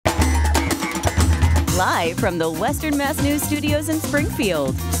Live from the Western Mass News Studios in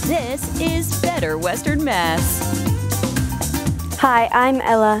Springfield, this is Better Western Mass. Hi, I'm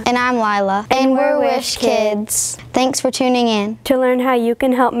Ella. And I'm Lila. And we're Wish Kids. Thanks for tuning in. To learn how you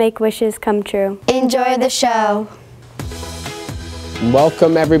can help make wishes come true. Enjoy the show.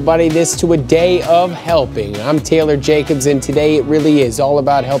 Welcome everybody to a day of helping. I'm Taylor Jacobs, and today it really is all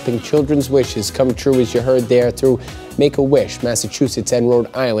about helping children's wishes come true, as you heard there, through Make-A-Wish, Massachusetts and Rhode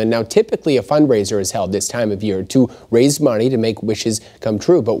Island. Now, typically a fundraiser is held this time of year to raise money to make wishes come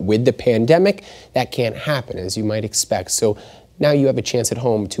true, but with the pandemic, that can't happen, as you might expect. So now you have a chance at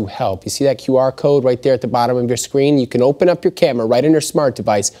home to help. You see that QR code right there at the bottom of your screen? You can open up your camera right on your smart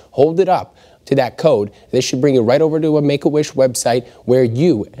device, hold it up to that code. This should bring you right over to a Make-A-Wish website where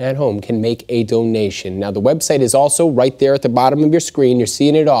you at home can make a donation. Now, the website is also right there at the bottom of your screen. You're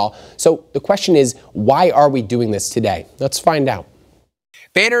seeing it all. So the question is, why are we doing this today? Let's find out.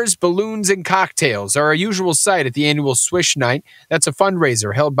 Banners, balloons, and cocktails are a usual sight at the annual Swish Night. That's a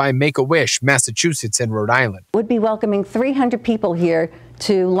fundraiser held by Make-A-Wish, Massachusetts and Rhode Island. We'll be welcoming 300 people here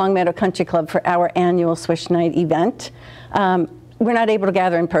to Longmeadow Country Club for our annual Swish Night event. We're not able to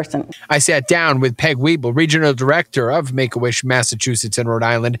gather in person. I sat down with Peg Weeble, Regional Director of Make-A-Wish, Massachusetts and Rhode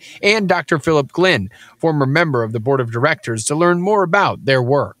Island, and Dr. Philip Glynn, former member of the Board of Directors, to learn more about their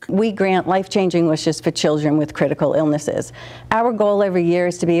work. We grant life-changing wishes for children with critical illnesses. Our goal every year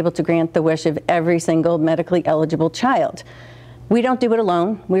is to be able to grant the wish of every single medically eligible child. We don't do it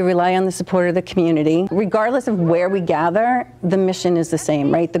alone. We rely on the support of the community. Regardless of where we gather, the mission is the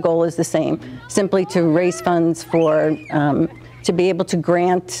same, right? The goal is the same, simply to raise funds for to be able to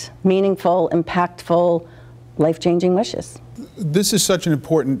grant meaningful, impactful, life-changing wishes. This is such an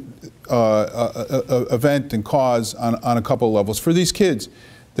important event and cause on a couple of levels. For these kids,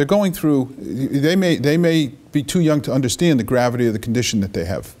 they're going through, they may be too young to understand the gravity of the condition that they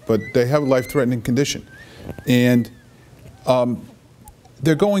have, but they have a life-threatening condition. And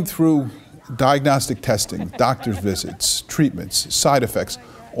they're going through diagnostic testing, doctor's visits, treatments, side effects,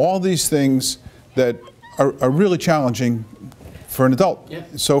 all these things that are really challenging for an adult. Yeah.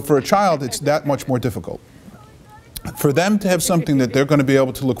 So for a child, it's that much more difficult. For them to have something that they're going to be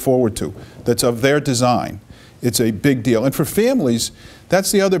able to look forward to, that's of their design, it's a big deal. And for families,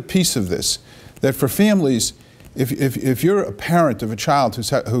 that's the other piece of this, that for families, if you're a parent of a child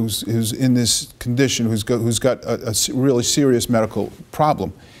who's in this condition, who's got a really serious medical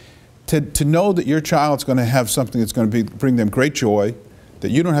problem, to know that your child's going to have something that's going to bring them great joy,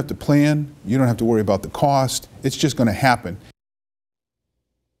 that you don't have to plan, you don't have to worry about the cost, it's just going to happen.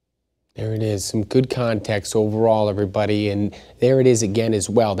 There it is, some good context overall, everybody, and there it is again as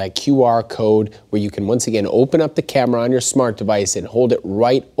well, that QR code where you can once again open up the camera on your smart device and hold it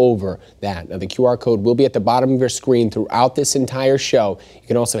right over that. Now, the QR code will be at the bottom of your screen throughout this entire show. You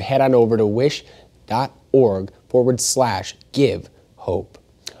can also head on over to wish.org/give hope.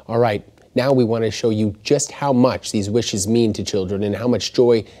 All right, now we want to show you just how much these wishes mean to children and how much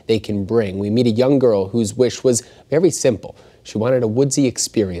joy they can bring. We meet a young girl whose wish was very simple. She wanted a woodsy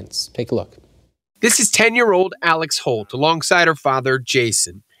experience. Take a look. This is 10-year-old Alex Holt alongside her father,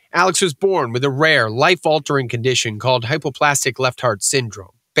 Jason. Alex was born with a rare, life-altering condition called hypoplastic left heart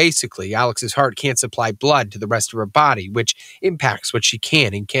syndrome. Basically, Alex's heart can't supply blood to the rest of her body, which impacts what she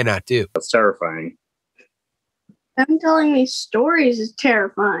can and cannot do. It's terrifying. Them telling me stories is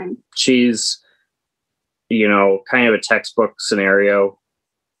terrifying. She's, kind of a textbook scenario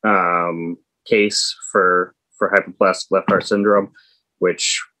case for hypoplastic left heart syndrome,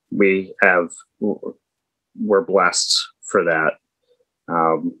 which we're blessed for that,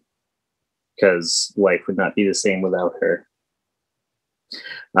 because life would not be the same without her.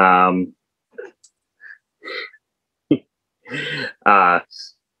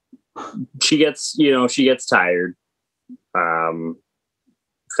 She gets tired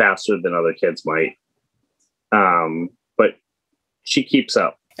faster than other kids might, but she keeps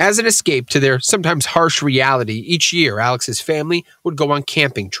up. As an escape to their sometimes harsh reality, each year Alex's family would go on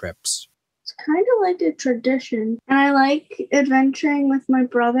camping trips. It's kind of like a tradition, and I like adventuring with my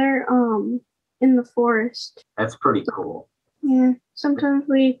brother in the forest. That's pretty cool. Yeah, sometimes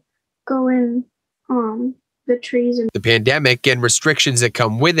we go in the trees. The pandemic and restrictions that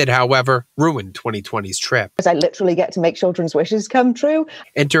come with it, however, ruined 2020's trip. I literally get to make children's wishes come true.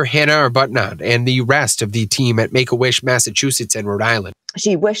 Enter Hannah Arbuthnot and the rest of the team at Make-A-Wish, Massachusetts and Rhode Island.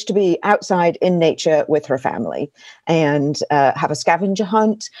 She wished to be outside in nature with her family and have a scavenger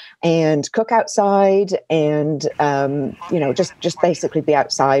hunt and cook outside and, just basically be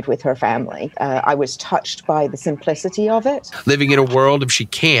outside with her family. I was touched by the simplicity of it. Living in a world of she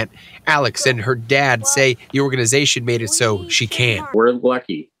can't, Alex and her dad say the organization made it so she can. We're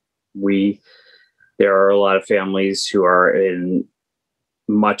lucky. there are a lot of families who are in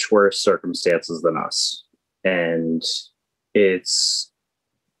much worse circumstances than us. And it's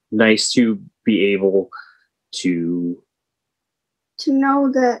nice to be able to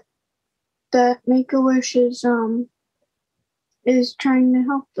know that Make-A-Wish is trying to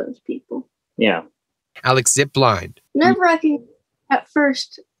help those people. Yeah. Alex ziplined. Nerve-wracking at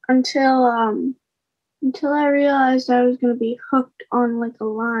first until I realized I was going to be hooked on like a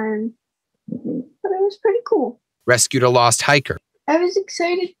line. But it was pretty cool. Rescued a lost hiker. I was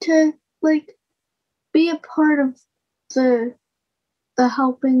excited to like be a part of the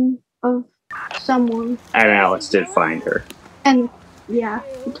helping of someone. And Alex did find her. And yeah,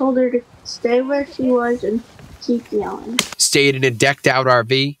 he told her to stay where she was and keep yelling. Stayed in a decked out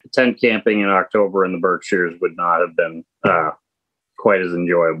RV. Tent camping in October in the Berkshires would not have been quite as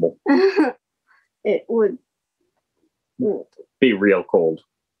enjoyable. It would be real cold.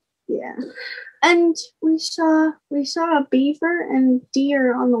 Yeah. And we saw a beaver and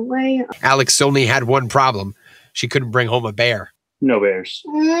deer on the way. Alex only had one problem. She couldn't bring home a bear. No bears.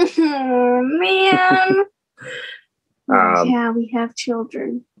 Oh, man. Yeah, we have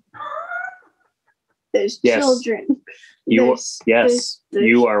children. There's children. Yes,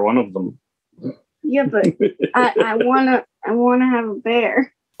 you are one of them. Yeah, but I wanna have a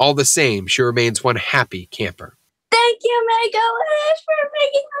bear. All the same, she remains one happy camper. Thank you, Make-A-Wish, for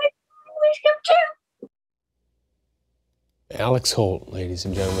making my wish come true. Alex Holt, ladies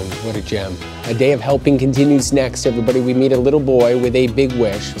and gentlemen, what a gem. A day of helping continues next, everybody. We meet a little boy with a big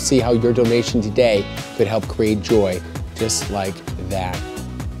wish. We'll see how your donation today could help create joy, just like that.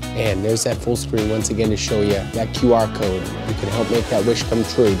 And there's that full screen once again to show you that QR code. You can help make that wish come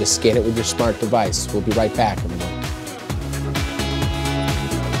true. Just scan it with your smart device. We'll be right back, everyone.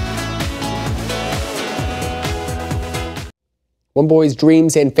 One boy's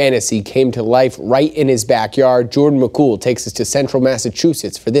dreams and fantasy came to life right in his backyard. Jordan McCool takes us to central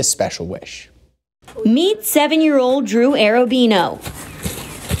Massachusetts for this special wish. Meet 7-year-old Drew Arobino.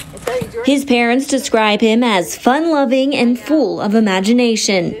 His parents describe him as fun-loving and full of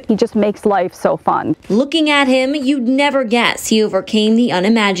imagination. He just makes life so fun. Looking at him, you'd never guess he overcame the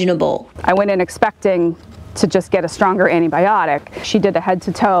unimaginable. I went in expecting to just get a stronger antibiotic. She did a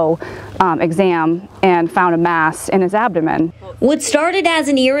head-to-toe exam and found a mass in his abdomen. What started as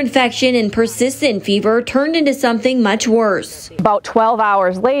an ear infection and persistent fever turned into something much worse. About 12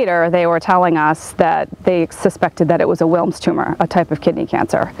 hours later, they were telling us that they suspected that it was a Wilms tumor, a type of kidney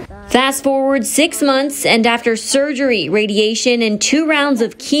cancer. Fast forward 6 months, and after surgery, radiation, and 2 rounds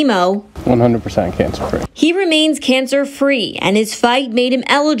of chemo, 100% cancer-free. He remains cancer-free, and his fight made him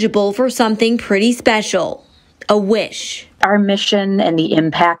eligible for something pretty special. A wish. Our mission and the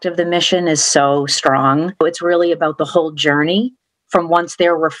impact of the mission is so strong. It's really about the whole journey from once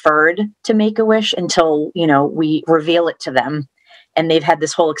they're referred to Make-A-Wish until, we reveal it to them. And they've had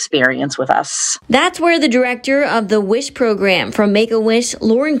this whole experience with us. That's where the director of the WISH program from Make-A-Wish,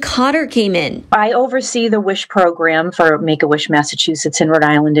 Lauren Cotter, came in. I oversee the WISH program for Make-A-Wish Massachusetts and Rhode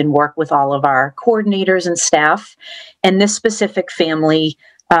Island and work with all of our coordinators and staff. And this specific family,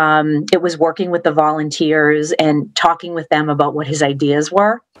 it was working with the volunteers and talking with them about what his ideas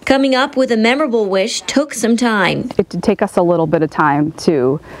were. Coming up with a memorable wish took some time. It did take us a little bit of time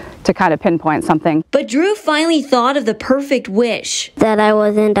to kind of pinpoint something. But Drew finally thought of the perfect wish. That I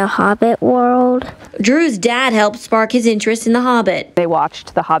was in the Hobbit world. Drew's dad helped spark his interest in The Hobbit. They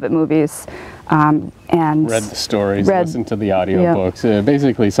watched the Hobbit movies and read the stories, listened to the audiobooks. Yeah.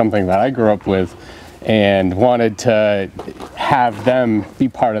 Basically something that I grew up with and wanted to have them be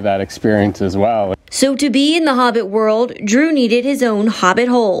part of that experience as well. So to be in the Hobbit world, Drew needed his own Hobbit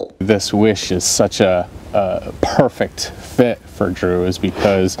hole. This wish is such a perfect fit for Drew is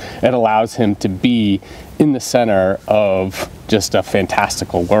because it allows him to be in the center of just a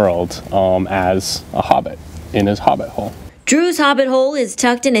fantastical world as a hobbit in his Hobbit hole. Drew's Hobbit hole is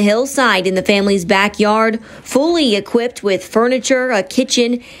tucked in a hillside in the family's backyard, fully equipped with furniture, a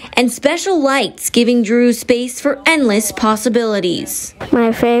kitchen, and special lights, giving Drew space for endless possibilities.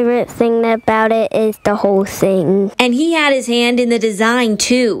 My favorite thing about it is the whole thing. And he had his hand in the design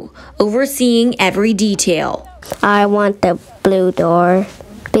too, overseeing every detail. I want the blue door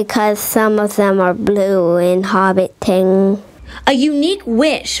because some of them are blue in Hobbiting. A unique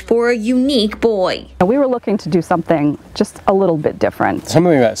wish for a unique boy. We were looking to do something just a little bit different.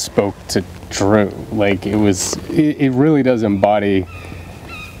 Something that spoke to Drew. Like it really does embody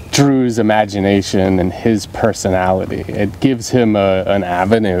Drew's imagination and his personality. It gives him an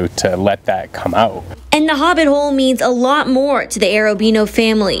avenue to let that come out. And the Hobbit hole means a lot more to the Arobino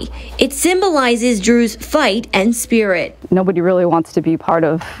family. It symbolizes Drew's fight and spirit. Nobody really wants to be part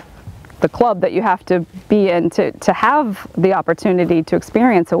of the club that you have to be in to have the opportunity to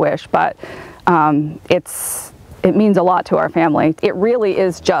experience a wish, but it means a lot to our family. It really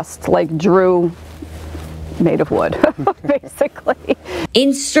is just like Drew made of wood, basically.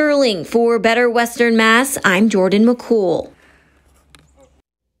 In Sterling for Better Western Mass, I'm Jordan McCool.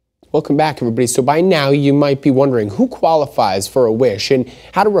 Welcome back, everybody. So by now you might be wondering who qualifies for a wish and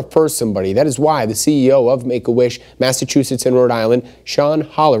how to refer somebody. That is why the CEO of Make-A-Wish Massachusetts and Rhode Island, Sean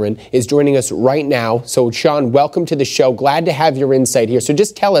Holleran, is joining us right now. So Sean, welcome to the show. Glad to have your insight here. So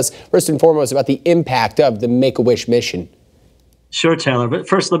just tell us first and foremost about the impact of the Make-A-Wish mission. Sure, Taylor. But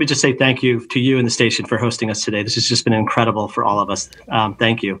first, let me just say thank you to you and the station for hosting us today. This has just been incredible for all of us.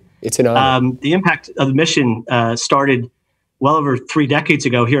 Thank you. It's an honor. The impact of the mission started well over 3 decades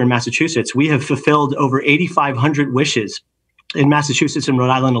ago here in Massachusetts. We have fulfilled over 8,500 wishes in Massachusetts and Rhode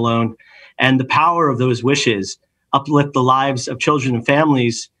Island alone. And the power of those wishes uplift the lives of children and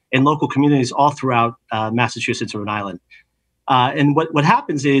families in local communities all throughout Massachusetts and Rhode Island. And what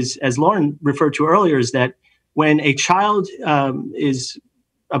happens is, as Lauren referred to earlier, is that when a child is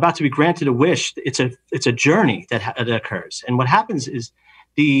about to be granted a wish, it's a journey that occurs. And what happens is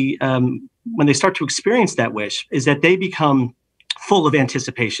when they start to experience that wish, is that they become full of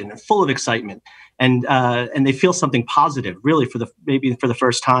anticipation and full of excitement, and they feel something positive, really, maybe for the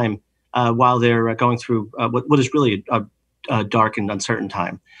first time while they're going through what is really a dark and uncertain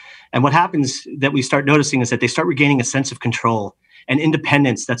time. And what happens that we start noticing is that they start regaining a sense of control and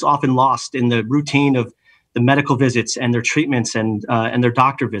independence that's often lost in the routine of the medical visits and their treatments and their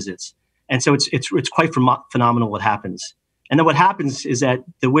doctor visits. And so it's quite phenomenal what happens. And then what happens is that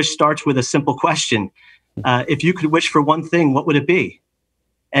the wish starts with a simple question. If you could wish for one thing, what would it be?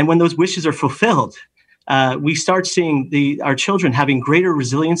 And when those wishes are fulfilled, we start seeing our children having greater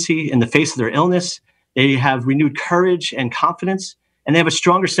resiliency in the face of their illness. They have renewed courage and confidence, and they have a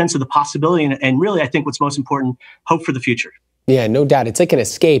stronger sense of the possibility. And really, I think what's most important, hope for the future. Yeah, no doubt. It's like an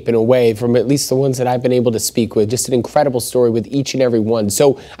escape in a way from at least the ones that I've been able to speak with. Just an incredible story with each and every one.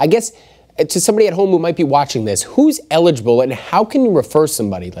 So I guess to somebody at home who might be watching this, who's eligible and how can you refer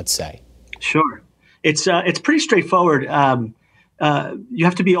somebody, let's say? Sure. It's pretty straightforward. You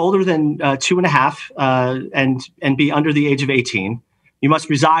have to be older than 2.5 and be under the age of 18. You must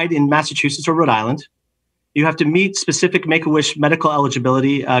reside in Massachusetts or Rhode Island. You have to meet specific Make-A-Wish medical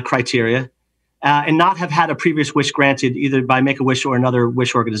eligibility criteria and not have had a previous wish granted either by Make-A-Wish or another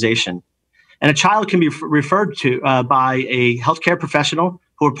wish organization. And a child can be referred to by a healthcare professional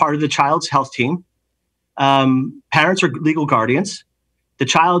who are part of the child's health team, parents or legal guardians. The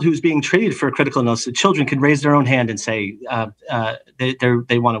child who's being treated for a critical illness, the children can raise their own hand and say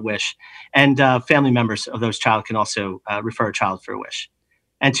they want a wish. And family members of those child can also refer a child for a wish.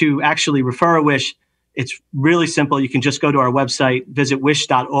 And to actually refer a wish, it's really simple. You can just go to our website, visit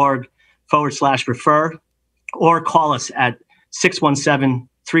wish.org/refer, or call us at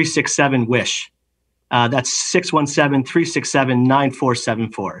 617-367-WISH. That's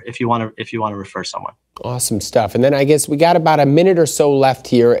 617-367-9474 if you want to refer someone. Awesome stuff. And then I guess we got about a minute or so left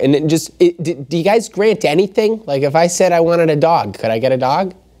here. And then do you guys grant anything? Like if I said I wanted a dog, could I get a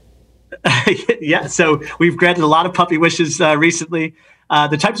dog? Yeah. So we've granted a lot of puppy wishes recently.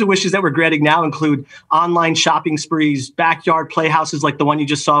 The types of wishes that we're granting now include online shopping sprees, backyard playhouses like the one you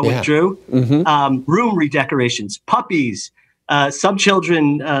just saw with Drew, room redecorations, puppies. Some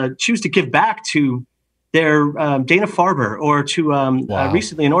children choose to give back to their Dana-Farber or to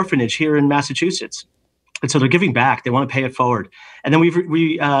recently an orphanage here in Massachusetts. And so they're giving back. They want to pay it forward. And then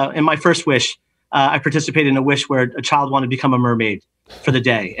we in my first wish, I participated in a wish where a child wanted to become a mermaid for the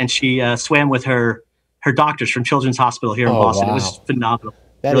day. And she swam with her doctors from Children's Hospital here in Boston. Wow. It was phenomenal.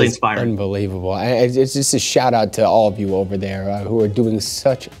 That really is inspiring. Unbelievable. It's just a shout out to all of you over there who are doing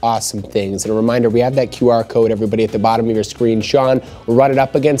such awesome things. And a reminder, we have that QR code, everybody, at the bottom of your screen. Sean, we'll run it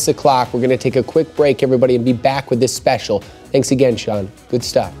up against the clock. We're going to take a quick break, everybody, and be back with this special. Thanks again, Sean. Good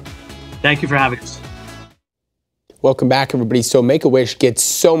stuff. Thank you for having us. Welcome back, everybody. So Make-A-Wish gets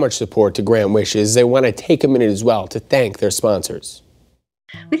so much support to grant wishes. They want to take a minute as well to thank their sponsors.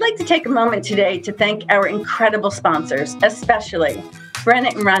 We'd like to take a moment today to thank our incredible sponsors, especially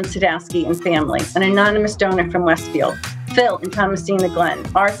Brennan and Ron Sadowski and family, an anonymous donor from Westfield, Phil and Thomasina Glenn,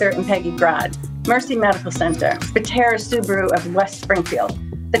 Arthur and Peggy Grod, Mercy Medical Center, Patera Subaru of West Springfield,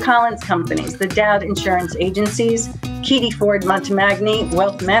 the Collins Companies, the Dowd Insurance Agencies, Keedy Ford Montemagny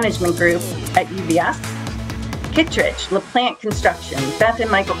Wealth Management Group at UBS, Kittredge, LaPlante Construction, Beth and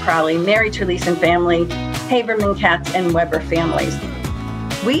Michael Crowley, Mary Terlese and family, Haberman Katz and Weber families.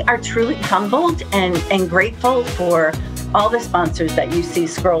 We are truly humbled and grateful for all the sponsors that you see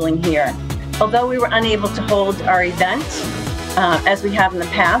scrolling here. Although we were unable to hold our event as we have in the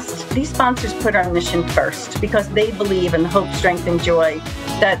past, these sponsors put our mission first because they believe in the hope, strength, and joy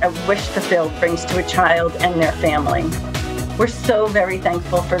that a wish fulfilled brings to a child and their family. We're so very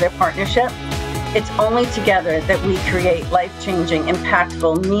thankful for their partnership. It's only together that we create life-changing,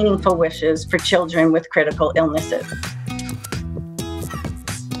 impactful, meaningful wishes for children with critical illnesses.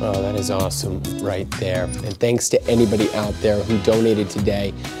 Oh, that is awesome right there. And thanks to anybody out there who donated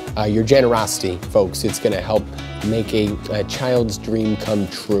today. Your generosity, folks, it's going to help make a child's dream come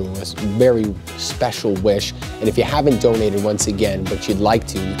true, a very special wish. And if you haven't donated once again, but you'd like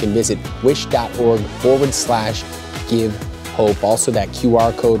to, you can visit wish.org/give-hope. Also that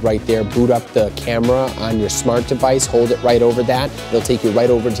QR code right there, boot up the camera on your smart device, hold it right over that. It'll take you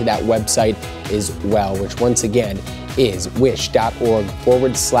right over to that website as well, which once again is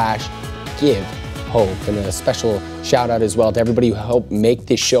wish.org/give-hope. And a special shout out as well to everybody who helped make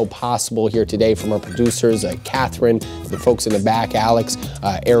this show possible here today, from our producers, Catherine, the folks in the back, Alex,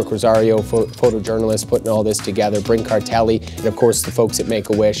 Eric Rosario, photojournalist, putting all this together, Bryn Cartelli, and of course the folks at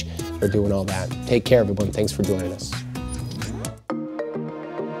Make-A-Wish for doing all that. Take care, everyone. Thanks for joining us.